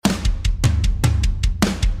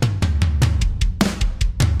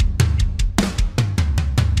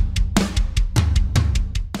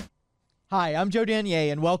Hi, I'm Joe Danyi,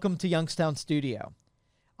 and welcome to Youngstown Studio.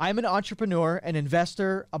 I'm an entrepreneur, an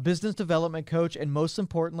investor, a business development coach, and most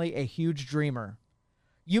importantly, a huge dreamer.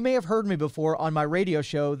 You may have heard me before on my radio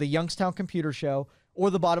show, The Youngstown Computer Show, or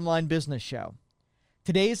The Bottom Line Business Show.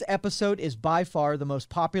 Today's episode is by far the most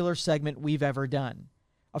popular segment we've ever done.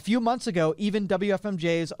 A few months ago, even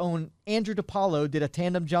WFMJ's own Andrew DiPaolo did a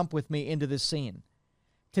tandem jump with me into this scene.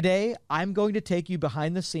 Today, I'm going to take you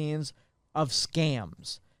behind the scenes of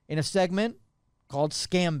scams in a segment called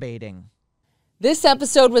Scam Baiting. This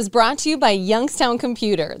episode was brought to you by Youngstown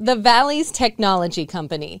Computer, the Valley's technology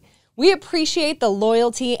company. We appreciate the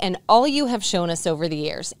loyalty and all you have shown us over the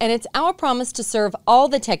years, and it's our promise to serve all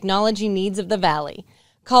the technology needs of the Valley.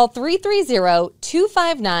 Call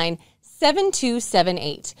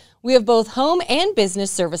 330-259-7278. We have both home and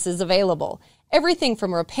business services available. Everything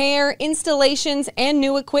from repair, installations, and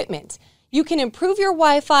new equipment. You can improve your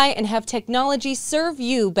Wi-Fi and have technology serve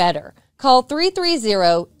you better. Call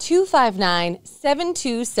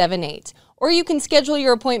 330-259-7278. Or you can schedule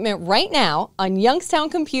your appointment right now on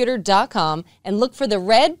youngstowncomputer.com and look for the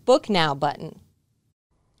red Book Now button.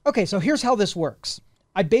 Okay, so here's how this works.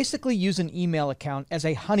 I basically use an email account as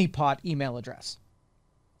a honeypot email address.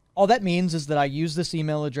 All that means is that I use this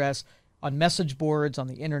email address on message boards, on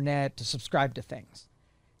the internet, to subscribe to things.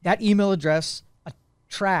 That email address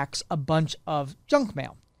attracts a bunch of junk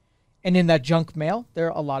mail. And in that junk mail, there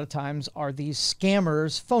a lot of times are these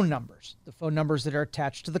scammers' phone numbers, the phone numbers that are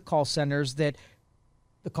attached to the call centers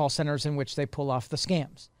in which they pull off the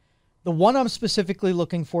scams. The one I'm specifically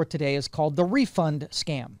looking for today is called the refund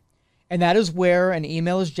scam. And that is where an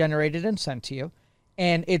email is generated and sent to you.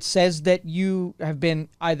 And it says that you have been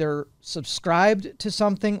either subscribed to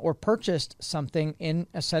something or purchased something in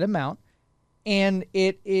a set amount. And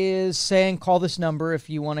it is saying, call this number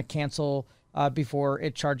if you want to cancel before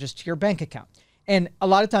it charges to your bank account. And a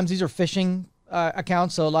lot of times these are phishing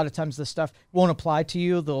accounts, so a lot of times this stuff won't apply to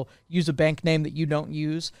you. They'll use a bank name that you don't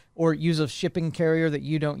use or use a shipping carrier that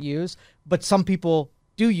you don't use. But some people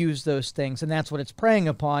do use those things, and that's what it's preying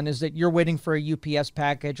upon, is that you're waiting for a UPS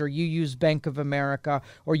package, or you use Bank of America,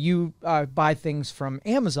 or you buy things from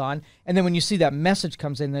Amazon, and then when you see that message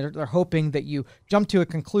comes in, they're hoping that you jump to a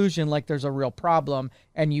conclusion like there's a real problem,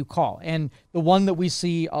 and you call. And the one that we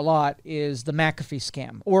see a lot is the McAfee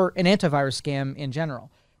scam, or an antivirus scam in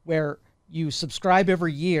general, where you subscribe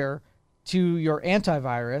every year to your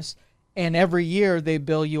antivirus, and every year they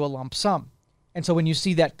bill you a lump sum. And so when you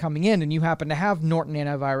see that coming in and you happen to have Norton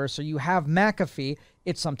antivirus or you have McAfee,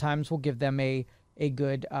 it sometimes will give them a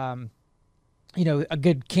good a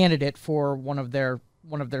good candidate for one of their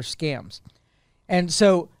scams. And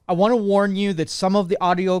so I want to warn you that some of the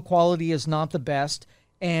audio quality is not the best,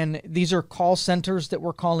 and these are call centers that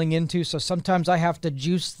we're calling into, so sometimes I have to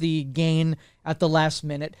juice the gain at the last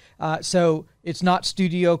minute. So it's not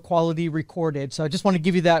studio quality recorded. So I just want to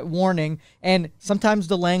give you that warning. And sometimes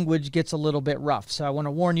the language gets a little bit rough. So I want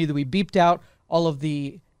to warn you that we beeped out all of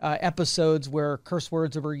the episodes where curse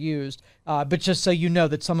words were used. But just so you know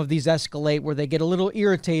that some of these escalate where they get a little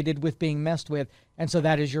irritated with being messed with. And so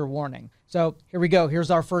that is your warning. So here we go.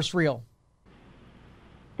 Here's our first reel.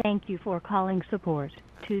 Thank you for calling support.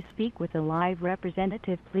 To speak with a live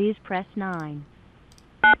representative, please press 9.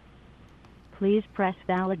 Please press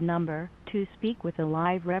valid number. To speak with a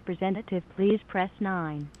live representative, please press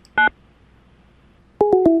 9.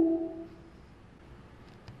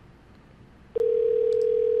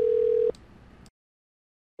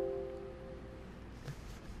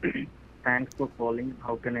 Thanks for calling.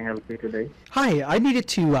 How can I help you today? Hi, I needed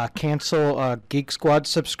to cancel a Geek Squad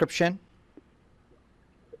subscription.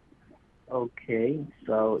 Okay,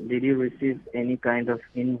 so did you receive any kind of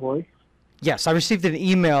invoice? Yes, I received an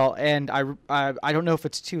email, and I don't know if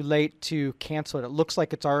it's too late to cancel it. It looks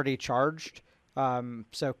like it's already charged. So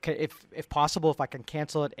if possible, if I can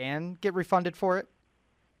cancel it and get refunded for it?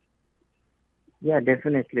 Yeah,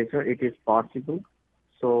 definitely, sir. It is possible.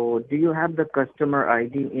 So do you have the customer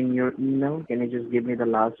ID in your email? Can you just give me the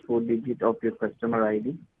last 4 digits of your customer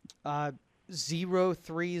ID?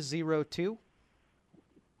 0302.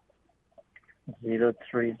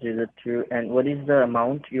 0302. And what is the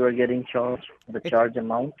amount you are getting charged? Charge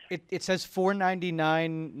amount? It says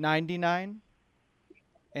 $499.99.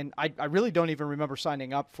 And I really don't even remember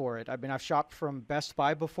signing up for it. I mean, I've shopped from Best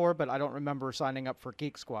Buy before, but I don't remember signing up for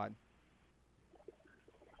Geek Squad.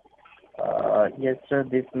 Yes, sir.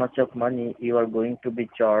 This much of money you are going to be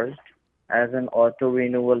charged as an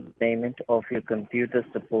auto-renewal payment of your computer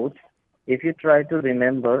support. If you try to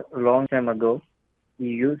remember, a long time ago, you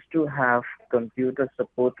used to have computer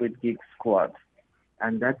support with Geek Squad.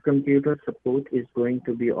 And that computer support is going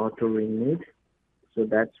to be auto-renewed. So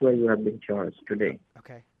that's why you have been charged today.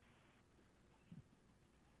 Okay.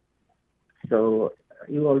 So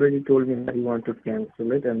you already told me that you want to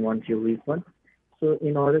cancel it and want your refund. So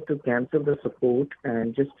in order to cancel the support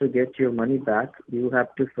and just to get your money back, you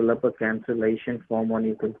have to fill up a cancellation form on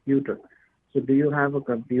your computer. So do you have a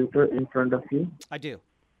computer in front of you? I do.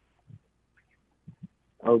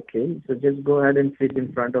 Okay, so just go ahead and sit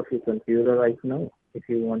in front of your computer right now if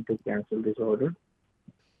you want to cancel this order.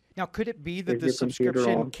 Now, could it be that Is the your computer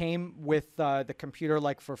subscription on? came with the computer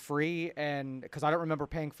like for free? And because I don't remember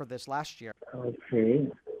paying for this last year. Okay.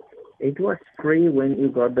 It was free when you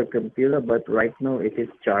got the computer, but right now it is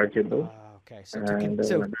chargeable. Okay. So And so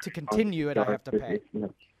the to amount continue it, I charged have to is pay. this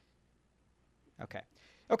much. Okay.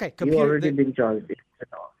 Okay. You already been charged it.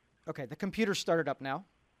 Okay. The computer started up now.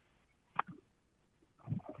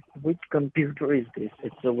 Which computer is this?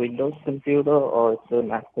 It's a Windows computer or it's a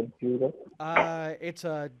Mac computer? It's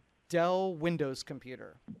a Dell Windows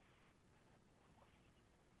computer.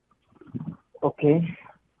 Okay,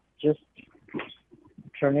 just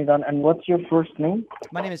turn it on. And what's your first name?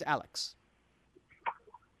 My name is Alex.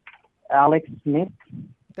 Alex Smith?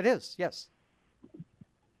 That is, yes.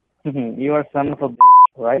 You are son of a bitch,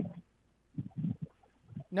 right?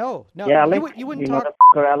 No, no. Yeah, Alex. You wouldn't You talk.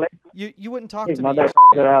 motherfucker, Alex. You wouldn't talk Hey, to me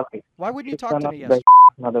motherfucker, yesterday. Alex. Why wouldn't you You talk son to of me a yesterday?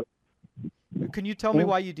 mother. Can you tell me Hmm?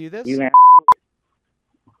 why you do this? You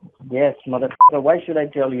Yes, motherfucker. Why should I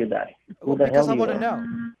tell you that? Who Well, the because hell I you want to are? know.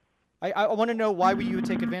 I want to know why you would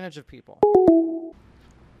take advantage of people.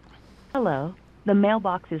 Hello. The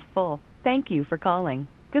mailbox is full. Thank you for calling.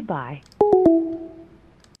 Goodbye.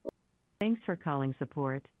 Thanks for calling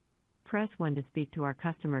support. Press 1 to speak to our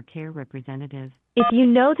customer care representative. If you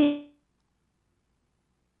know the...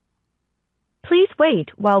 Please wait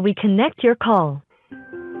while we connect your call.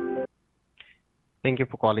 Thank you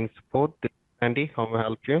for calling support. This is Andy. How may I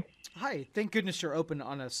help you? Hi, thank goodness you're open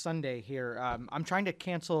on a Sunday here. I'm trying to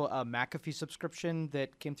cancel a McAfee subscription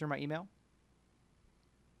that came through my email.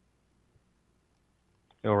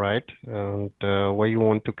 All right. And why you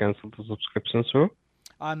want to cancel the subscription, sir?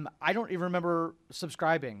 I don't even remember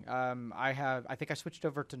subscribing. I think I switched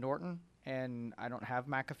over to Norton, and I don't have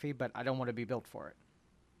McAfee, but I don't want to be billed for it.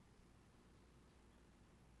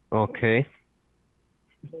 Okay.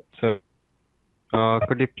 So,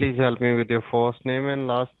 could you please help me with your first name and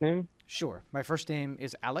last name? Sure. My first name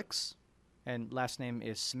is Alex, and last name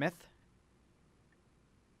is Smith.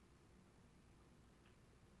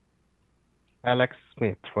 Alex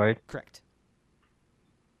Smith, right? Correct.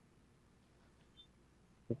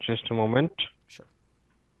 Just a moment. Sure.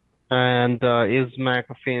 And is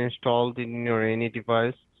McAfee installed in your any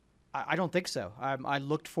device? I don't think so. I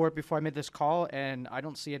looked for it before I made this call, and I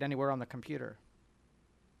don't see it anywhere on the computer.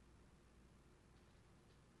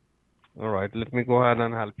 All right. Let me go ahead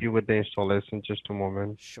and help you with the installation. Just a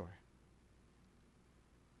moment. Sure.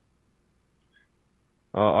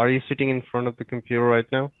 Are you sitting in front of the computer right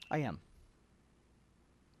now? I am.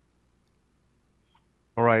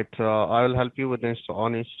 All right. I will help you with the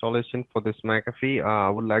installation for this McAfee. I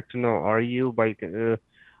would like to know, are you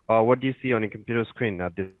what do you see on your computer screen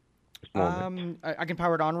at this moment? I can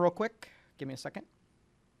power it on real quick. Give me a second.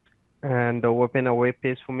 And open a web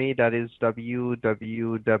page for me. That is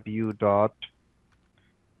www.help,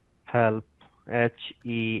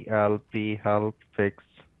 H-E-L-P, help fix.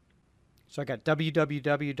 So I got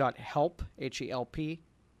www.help, H-E-L-P.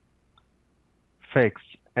 Fix,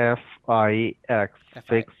 F-I-X,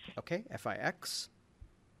 fix. Okay, F-I-X.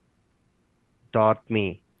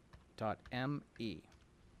 .me. .me.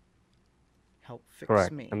 Help fix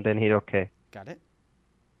Correct. me. And then hit OK. Got it.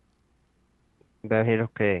 Then hit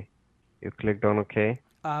OK. You clicked on OK.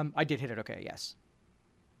 I did hit it okay, yes.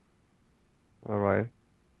 All right.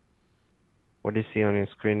 What do you see on your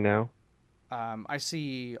screen now? I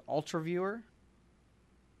see Ultra Viewer.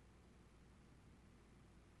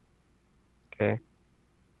 Okay.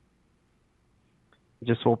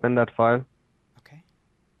 Just open that file. Okay.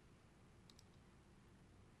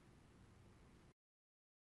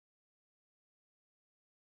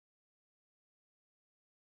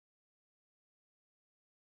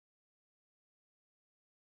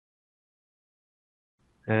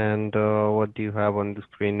 And what do you have on the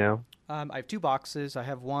screen now? I have two boxes. I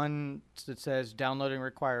have one that says downloading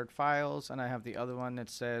required files, and I have the other one that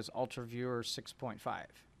says Ultra Viewer 6.5.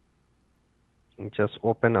 Just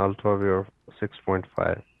open UltraViewer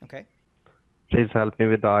 6.5. Okay. Please help me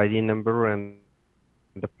with the ID number and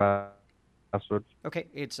the password. Okay,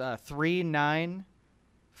 it's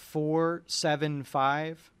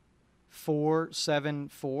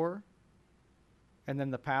 39475 and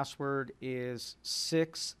then the password is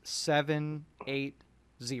 6780.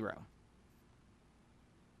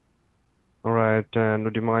 All right, and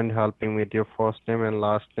would you mind helping with your first name and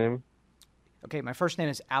last name? Okay, my first name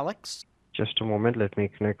is Alex. Just a moment, let me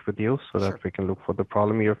connect with you so Sure. that we can look for the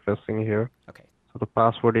problem you're facing here. Okay. So the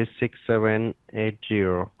password is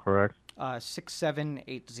 6780, correct?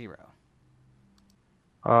 6780.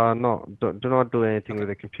 No, do not do anything Okay. with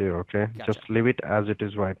the computer, okay? Gotcha. Just leave it as it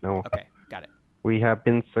is right now. Okay, got it. We have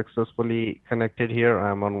been successfully connected here.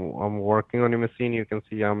 I'm working on your machine. You can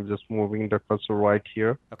see I'm just moving the cursor right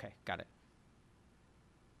here. Okay, got it.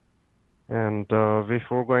 And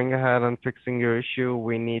before going ahead and fixing your issue,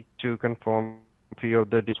 we need to confirm a few of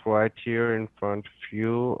the details right here in front of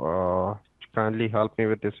you. Kindly help me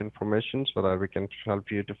with this information so that we can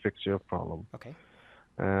help you to fix your problem. Okay.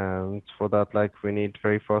 And for that, like, we need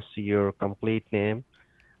very first your complete name,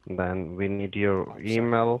 then we need your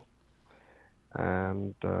email,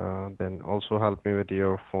 and then also help me with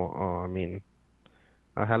your phone.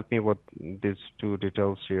 Help me with these two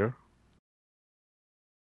details here.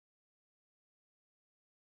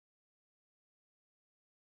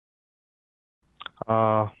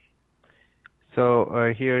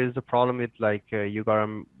 So here is the problem with, like, you got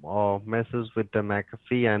a message with the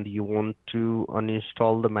McAfee and you want to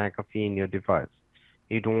uninstall the McAfee in your device.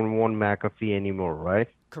 You don't want McAfee anymore, right?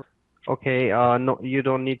 Correct. Okay, no, you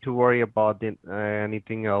don't need to worry about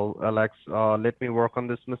anything else, Alex. Let me work on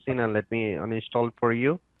this machine and let me uninstall it for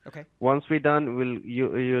you. Okay. Once we're done,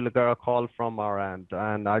 you'll get a call from our end,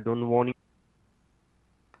 and I don't want you.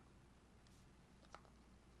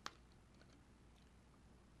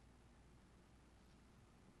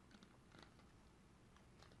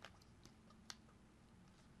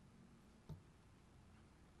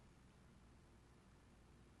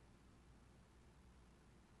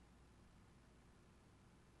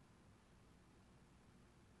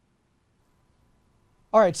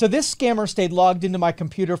 All right, so this scammer stayed logged into my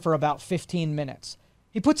computer for about 15 minutes.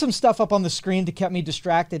 He put some stuff up on the screen to keep me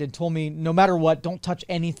distracted and told me, no matter what, don't touch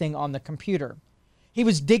anything on the computer. He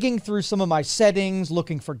was digging through some of my settings,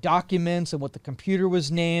 looking for documents and what the computer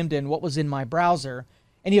was named and what was in my browser,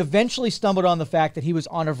 and he eventually stumbled on the fact that he was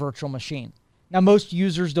on a virtual machine. Now, most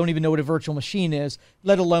users don't even know what a virtual machine is,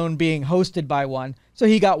 let alone being hosted by one, so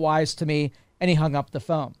he got wise to me and he hung up the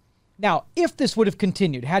phone. Now, if this would have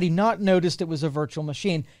continued, had he not noticed it was a virtual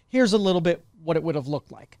machine, here's a little bit what it would have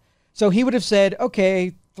looked like. So he would have said,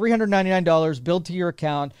 okay, $399 billed to your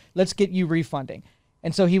account, let's get you refunding.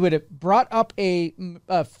 And so he would have brought up a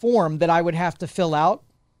form that I would have to fill out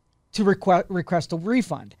to request a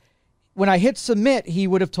refund. When I hit submit, he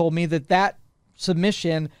would have told me that that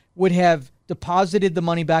submission would have deposited the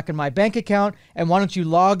money back in my bank account, and why don't you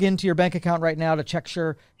log into your bank account right now to check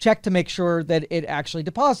to make sure that it actually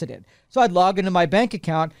deposited. So I'd log into my bank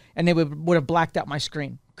account and they would have blacked out my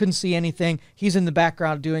screen. Couldn't see anything. He's in the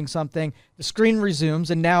background doing something. The screen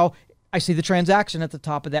resumes and now I see the transaction at the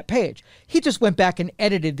top of that page. He just went back and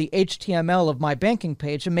edited the HTML of my banking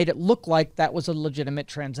page and made it look like that was a legitimate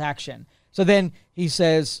transaction. So then he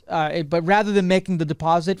says, but rather than making the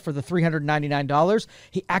deposit for the $399,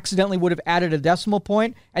 he accidentally would have added a decimal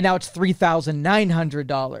point, and now it's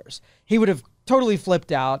 $3,900. He would have totally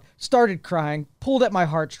flipped out, started crying, pulled at my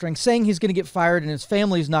heartstrings, saying he's going to get fired and his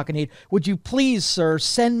family's not going to eat. Would you please, sir,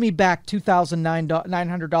 send me back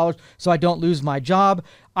 $2,900 so I don't lose my job?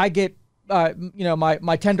 I get,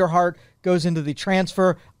 my tender heart goes into the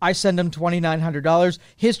transfer. I send him $2,900.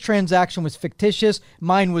 His transaction was fictitious.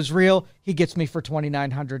 Mine was real. He gets me for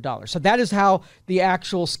 $2,900. So that is how the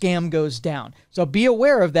actual scam goes down. So be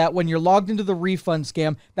aware of that when you're logged into the refund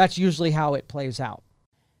scam. That's usually how it plays out.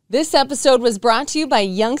 This episode was brought to you by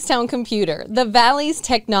Youngstown Computer, the Valley's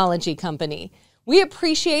technology company. We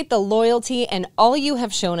appreciate the loyalty and all you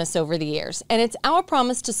have shown us over the years, and it's our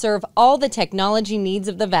promise to serve all the technology needs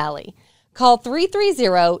of the Valley. Call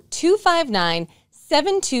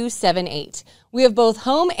 330-259-7278. We have both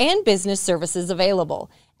home and business services available.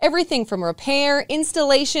 Everything from repair,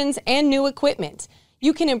 installations, and new equipment.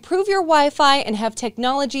 You can improve your Wi-Fi and have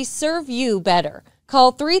technology serve you better.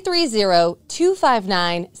 Call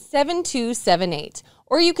 330-259-7278.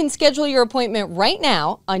 Or you can schedule your appointment right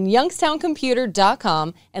now on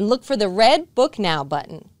youngstowncomputer.com and look for the red Book Now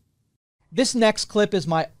button. This next clip is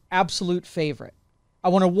my absolute favorite. I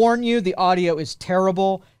want to warn you, the audio is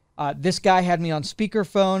terrible. This guy had me on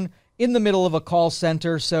speakerphone in the middle of a call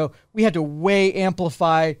center, so we had to way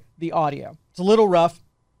amplify the audio. It's a little rough.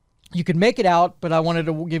 You can make it out, but I wanted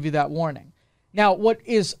to give you that warning. Now, what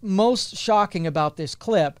is most shocking about this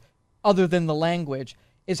clip, other than the language,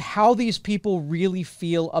 is how these people really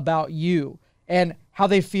feel about you and how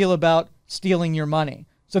they feel about stealing your money.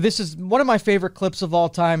 So this is one of my favorite clips of all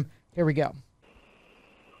time. Here we go.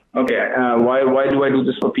 Okay, why do I do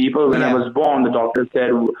this for people? When I was born, the doctor said,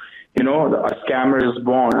 a scammer is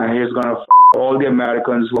born and he's gonna all the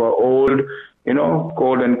Americans who are old,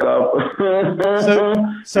 cold and cup.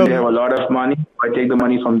 So they have a lot of money. I take the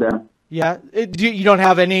money from them. Yeah, you don't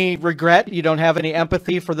have any regret? You don't have any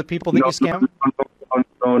empathy for the people that you scam?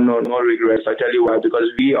 No regrets. I tell you why.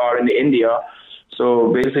 Because we are in India.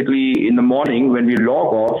 So basically, in the morning when we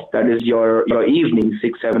log off, that is your evening,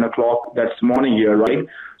 6, 7 o'clock. That's morning here, right?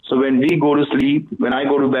 So when we go to sleep, when I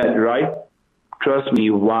go to bed, right? Trust me,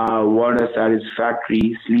 wow, what a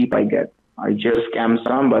satisfactory sleep I get. I just scammed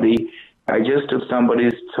somebody. I just took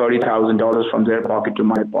somebody's $30,000 from their pocket to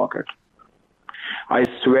my pocket. I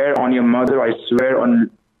swear on your mother, I swear on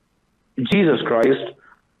Jesus Christ,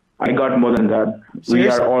 I got more than that. Seriously? We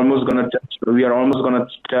are almost gonna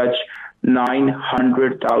touch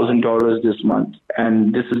 $900,000 this month,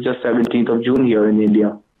 and this is just 17th of June here in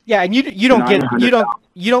India. Yeah, and you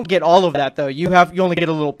don't get all of that though. You only get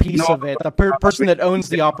a little piece of it. The person that owns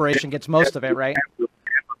the operation gets most of it, right?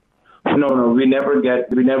 No, we never get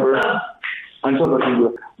the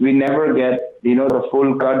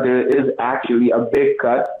full cut. There is actually a big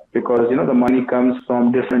cut because the money comes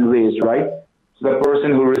from different ways, right? So the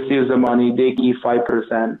person who receives the money, they keep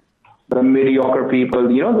 5%. The mediocre people,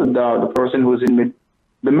 the person who's in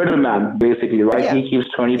the middleman, basically, right? Yeah. He keeps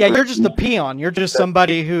 20%. Yeah, you're just the peon. You're just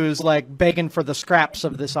somebody who's like begging for the scraps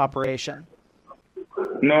of this operation.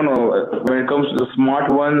 No. When it comes to the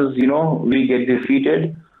smart ones, we get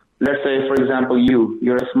defeated. Let's say, for example,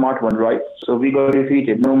 you're a smart one, right? So we got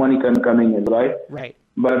defeated. No money coming in, right? Right.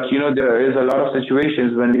 But, there is a lot of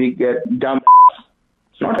situations when we get dumb.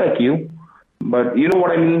 It's not like you, but you know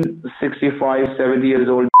what I mean? 65, 70 years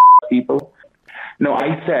old people. No,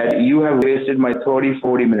 I said you have wasted my 30,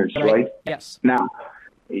 40 minutes, right? Yes. Now,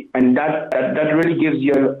 and that really gives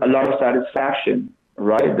you a lot of satisfaction,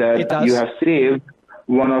 right? That you have saved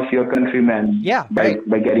one of your countrymen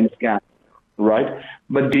by getting scammed, right?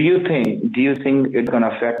 But do you think it's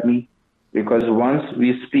gonna affect me? Because once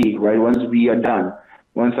we speak, right? Once we are done,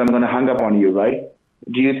 once I'm gonna hang up on you, right?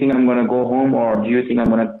 Do you think I'm gonna go home, or do you think I'm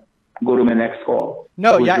gonna go to my next call?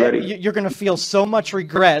 No, you're going to feel so much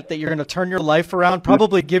regret that you're going to turn your life around,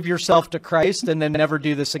 probably give yourself to Christ, and then never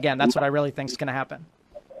do this again. That's what I really think is going to happen.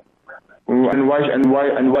 And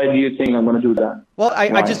why do you think I'm going to do that? Well,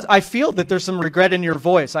 I feel that there's some regret in your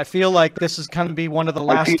voice. I feel like this is going to be one of the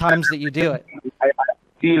last times that you do it. I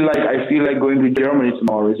feel like going to Germany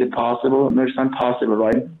tomorrow. Is it possible? No, it's not possible,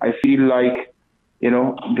 right? I feel like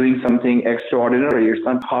doing something extraordinary. It's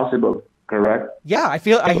not possible. Correct? Yeah, I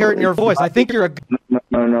hear it in your voice. I think you're a...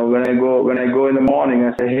 No. When I go in the morning,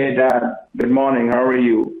 I say, "Hey, Dad, good morning. How are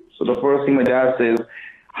you?" So the first thing my dad says,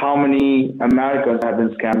 "How many Americans have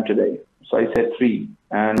been scammed today?" So I said 3.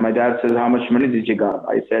 And my dad says, "How much money did you got?"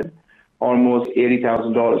 I said, "Almost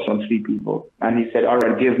 $80,000 from 3 people." And he said, "All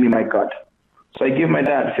right, give me my cut." So I give my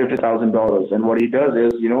dad $50,000. And what he does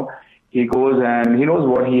is, he goes and he knows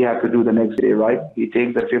what he has to do the next day, right? He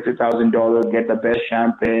takes the $50,000, get the best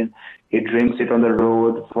champagne, he drinks it on the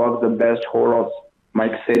road, fucks the best whore of my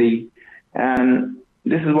city, and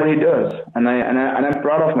this is what he does. And I'm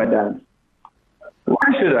proud of my dad.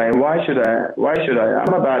 Why should I?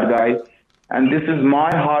 I'm a bad guy, and this is my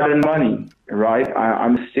hard-earned money, right?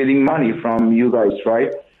 I'm stealing money from you guys,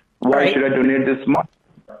 right? Why should I donate this money?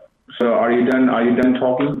 So are you done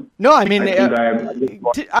talking? No, I mean,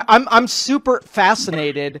 I'm super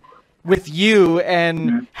fascinated with you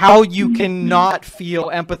and how you cannot feel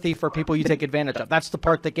empathy for people you take advantage of. That's the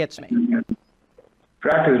part that gets me.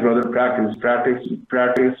 Practice, brother, practice.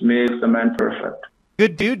 Practice makes a man perfect.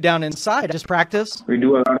 Good dude down inside. Just practice. We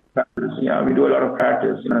do a lot of practice. Yeah, we do a lot of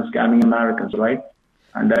practice, scamming Americans, right?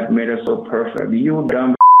 And that made us so perfect. You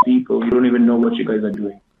dumb people, you don't even know what you guys are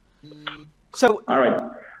doing. So, all right.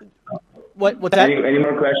 What's that? Any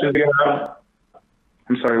more questions you have?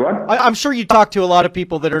 I'm sorry, what? I'm sure you talk to a lot of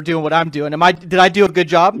people that are doing what I'm doing. Did I do a good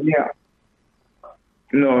job? Yeah.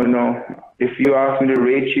 No. If you ask me to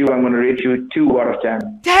rate you, I'm going to rate you 2 out of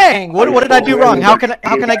 10. Dang! What did I do wrong? How can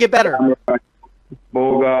I get better?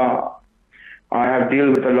 Boga, I have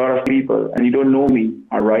dealt with a lot of people, and you don't know me,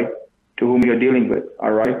 all right? To whom you're dealing with,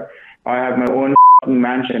 all right? I have my own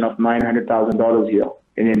mansion of $900,000 here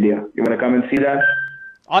in India. You want to come and see that?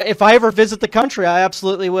 If I ever visit the country, I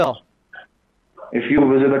absolutely will. If you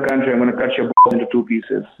visit the country, I'm going to cut your balls into 2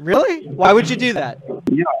 pieces. Really? Why would you do that?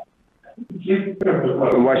 Yeah.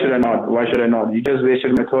 Why should I not? You just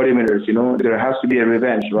wasted my 30 minutes, There has to be a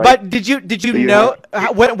revenge, right? But did you know,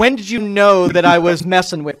 when did you know that I was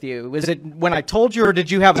messing with you? Was it when I told you, or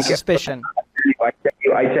did you have a suspicion? I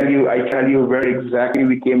tell you very exactly.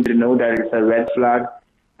 We came to know that it's a red flag,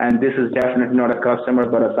 and this is definitely not a customer,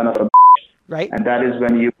 but a son of a Right. and that is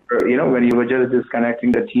when when you were just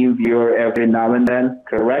disconnecting the team viewer every now and then,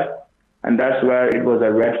 correct? And that's where it was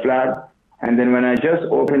a red flag. And then when I just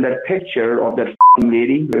opened that picture of that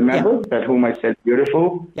lady, remember that whom I said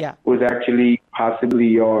beautiful, was actually possibly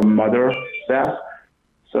your mother, Seth.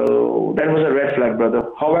 So that was a red flag, brother.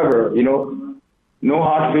 However, no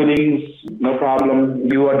hard feelings, no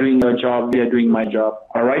problem. You are doing your job. We are doing my job.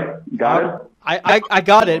 All right, got it. I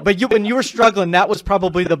got it, but when you were struggling, that was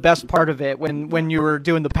probably the best part of it. When you were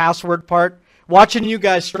doing the password part, watching you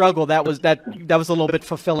guys struggle, that was a little bit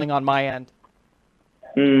fulfilling on my end.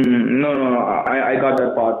 No, I got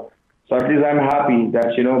that part. So at least I'm happy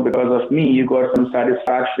that because of me you got some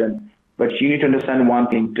satisfaction. But you need to understand one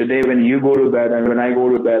thing. Today, when you go to bed and when I go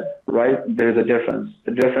to bed, right, there is a difference.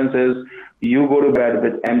 The difference is you go to bed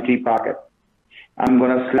with empty pocket. I'm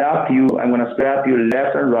going to slap you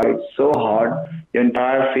left and right so hard, your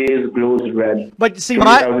entire face glows red. But see,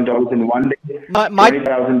 $20,000 in one day,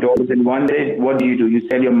 $20,000 in one day, what do? You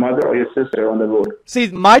sell your mother or your sister on the road?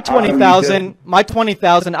 See, my 20,000,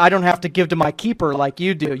 I don't have to give to my keeper like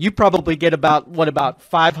you do. You probably get about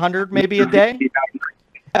 500 maybe a day?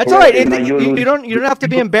 That's all right. You don't have to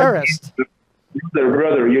be embarrassed.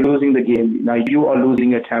 Brother, you're losing the game. Now you are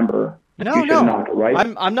losing your temper. No. Not,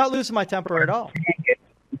 right? I'm not losing my temper at all.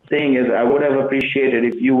 The thing is, I would have appreciated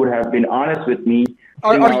if you would have been honest with me.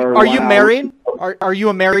 Are you married? Are you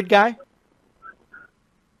a married guy?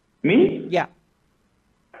 Me? Yeah.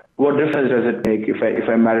 What difference does it make if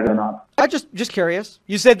I'm married or not? I just curious.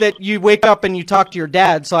 You said that you wake up and you talk to your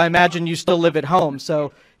dad, so I imagine you still live at home.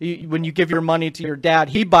 So when you give your money to your dad,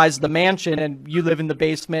 he buys the mansion and you live in the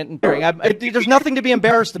basement and drink. There's nothing to be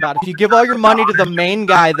embarrassed about. If you give all your money to the main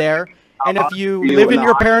guy there, and if you live in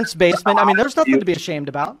your parents' basement, I mean, there's nothing to be ashamed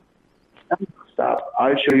about. Stop.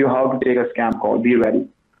 I'll show you how to take a scam call. Be ready.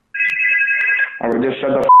 All right, just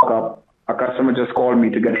shut the f*** up. A customer just called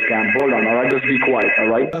me to get scammed. Hold on, all right? Just be quiet, all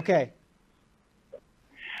right? Okay.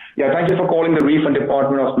 Yeah, thank you for calling the refund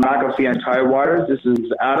department of McAfee and Tire Wires. This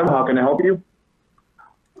is Adam. How can I help you?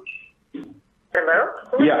 Hello?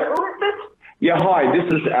 Who is this? Yeah, hi. This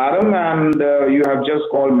is Adam, and you have just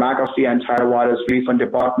called McAfee and Tire Wires refund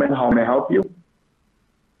department. How may I help you?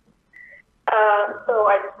 So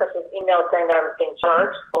I just got this email saying that I was being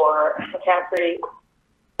charged for a tax-free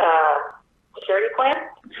security plan.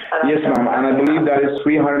 Yes, ma'am, and I believe that is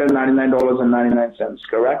 $399.99,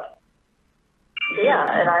 correct? Yeah,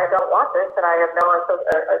 and I don't want this, and I have no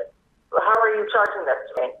how are you charging this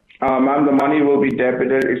to me? Ma'am, the money will be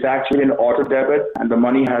debited. It's actually an auto debit, and the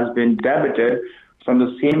money has been debited from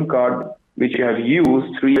the same card which you have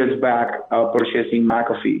used 3 years back purchasing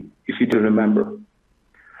McAfee, if you do remember.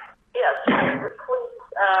 Yes,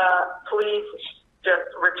 please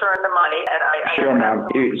just return the money, and I sure, ma'am.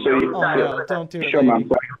 Don't do it. Sure, ma'am.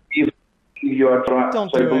 You are trying.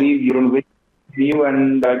 So I believe you don't wish you,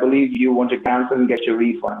 and I believe you want to cancel and get your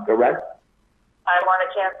refund, correct? I want to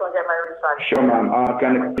cancel and get my refund. Sure,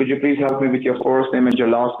 ma'am. Could you please help me with your first name and your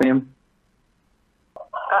last name?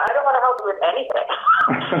 I don't want to help you with anything.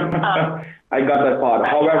 I got that part.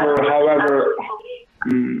 However. I don't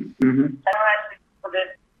actually for this.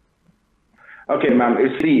 Okay, ma'am.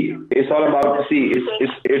 It's all about.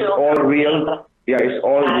 It's all real. Yeah, it's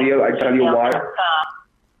all real. I tell you why.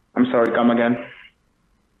 I'm sorry. Come again.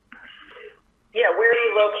 Yeah, where are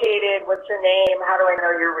you located? What's your name? How do I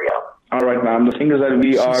know you're real? All right, ma'am. The thing is that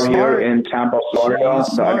we are here in Tampa, Florida.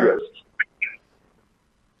 The address.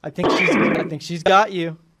 I think she's got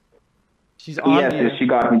you. She's on you. Yes, she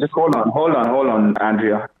got me. Just hold on,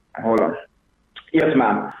 Andrea. Hold on. Yes,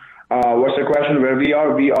 ma'am. What's the question? Where we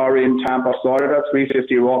are? We are in Tampa, Florida,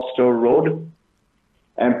 350 Rockstone Road,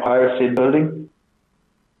 Empire State Building.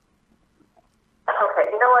 Okay,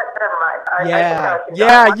 you know what? Never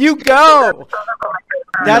mind. You go.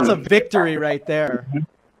 That's a victory right there.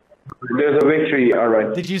 There's a victory. All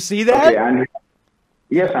right. Did you see that? Okay, Andrea.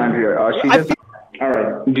 Yes, Andrea. All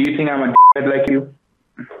right. Do you think I'm a d***head like you?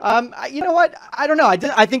 You know what? I don't know.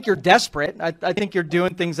 I think you're desperate. I think you're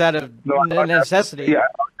doing things out of necessity. Yeah,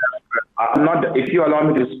 I'm not. If you allow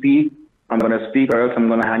me to speak, I'm going to speak, or else I'm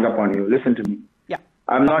going to hang up on you. Listen to me. Yeah.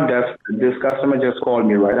 I'm not desperate. This customer just called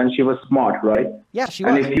me, right? And she was smart, right? Yeah, she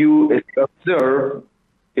was. And if you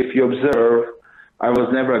observe, I was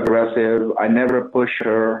never aggressive. I never pushed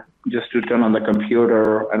her just to turn on the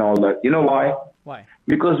computer and all that. You know why? Why?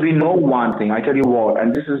 Because we know one thing. I tell you what,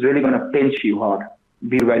 and this is really going to pinch you hard.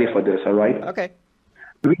 Be ready for this, all right? Okay.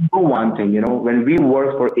 We know one thing, when we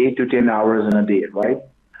work for 8 to 10 hours in a day, right?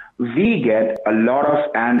 We get a lot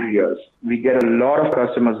of Andreas. We get a lot of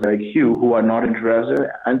customers like you who are not interested,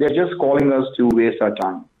 and they're just calling us to waste our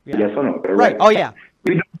time. Yeah. Yes or no? Right. Oh, yeah.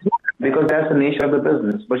 We don't do that because that's the nature of the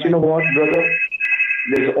business. But you know what, brother?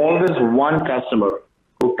 There's always one customer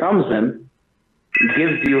who comes in,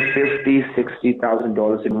 gives you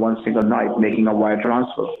 $50,000-$60,000 in one single night, making a wire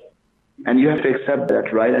transfer, and you have to accept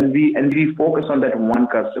that, right? And we focus on that one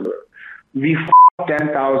customer. We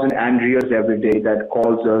 10,000 Andreas every day that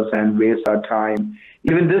calls us and wastes our time.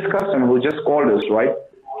 Even this customer who just called us, right?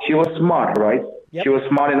 She was smart, right? Yep. She was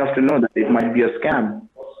smart enough to know that it might be a scam,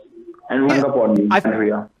 and hung up on me,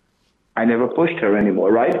 Andrea. I never pushed her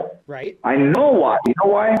anymore, right? Right. I know why. You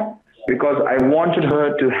know why? Because I wanted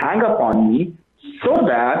her to hang up on me so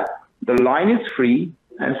that the line is free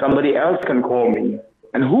and somebody else can call me.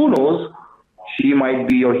 And who knows, she might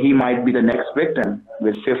be or he might be the next victim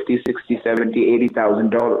with $50,000, $60,000, $70,000,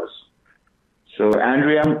 $80,000. So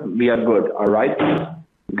Andrea, we are good. All right.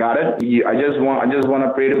 Got it. I just want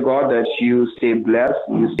to pray to God that you stay blessed,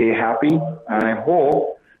 you stay happy, and I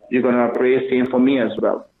hope you're gonna pray same for me as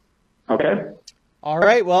well. Okay. All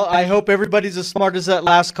right. Well, I hope everybody's as smart as that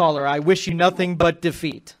last caller. I wish you nothing but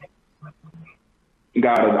defeat.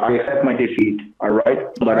 Got it. I accept my defeat. All right.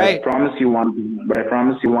 But right. I promise you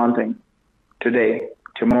one thing. Today,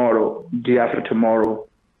 tomorrow, day after tomorrow,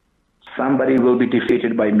 somebody will be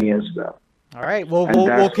defeated by me as well. All right. Well,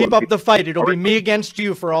 we'll keep up the fight. It'll be me against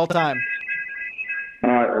you for all time.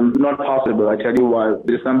 Not possible. I tell you why.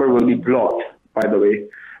 This number will be blocked, by the way,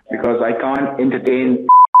 because I can't entertain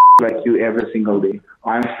like you every single day.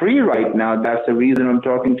 I'm free right now. That's the reason I'm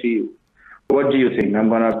talking to you. What do you think? I'm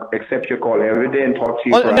going to accept your call every day and talk to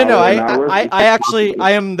you for hours and hours?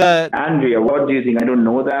 I am the... Andrea, what do you think? I don't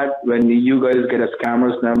know that. When you guys get a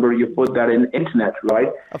scammer's number, you put that in internet, right?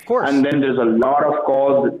 Of course. And then there's a lot of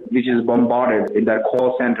calls which is bombarded in that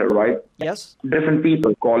call center, right? Yes. Different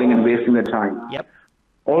people calling and wasting their time. Yep.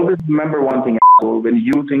 Always remember one thing, asshole. When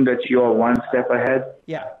you think that you are one step ahead,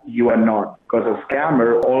 you are not. Because a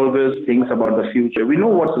scammer always thinks about the future. We know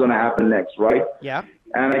what's going to happen next, right? Yeah.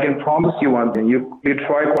 And I can promise you one thing. You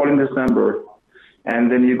try calling this number,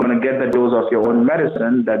 and then you're going to get the dose of your own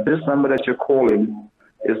medicine that this number that you're calling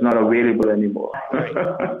is not available anymore.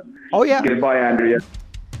 Right. Oh, yeah. Goodbye, Andrea.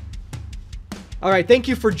 All right. Thank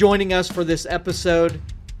you for joining us for this episode.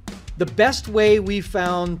 The best way we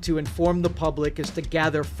found to inform the public is to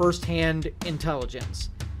gather firsthand intelligence.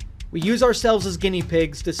 We use ourselves as guinea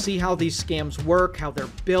pigs to see how these scams work, how they're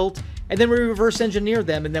built, and then we reverse engineer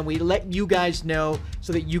them, and then we let you guys know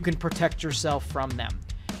so that you can protect yourself from them.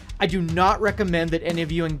 I do not recommend that any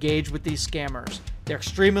of you engage with these scammers. They're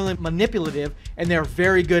extremely manipulative, and they're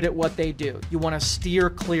very good at what they do. You want to steer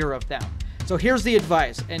clear of them. So here's the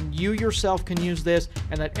advice, and you yourself can use this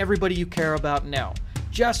and let everybody you care about know.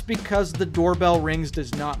 Just because the doorbell rings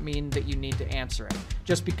does not mean that you need to answer it.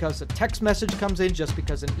 Just because a text message comes in, just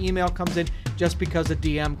because an email comes in, just because a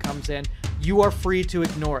DM comes in, you are free to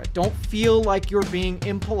ignore it. Don't feel like you're being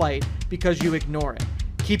impolite because you ignore it.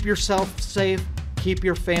 Keep yourself safe, keep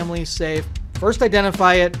your family safe. First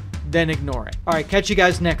identify it, then ignore it. All right, catch you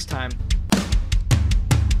guys next time.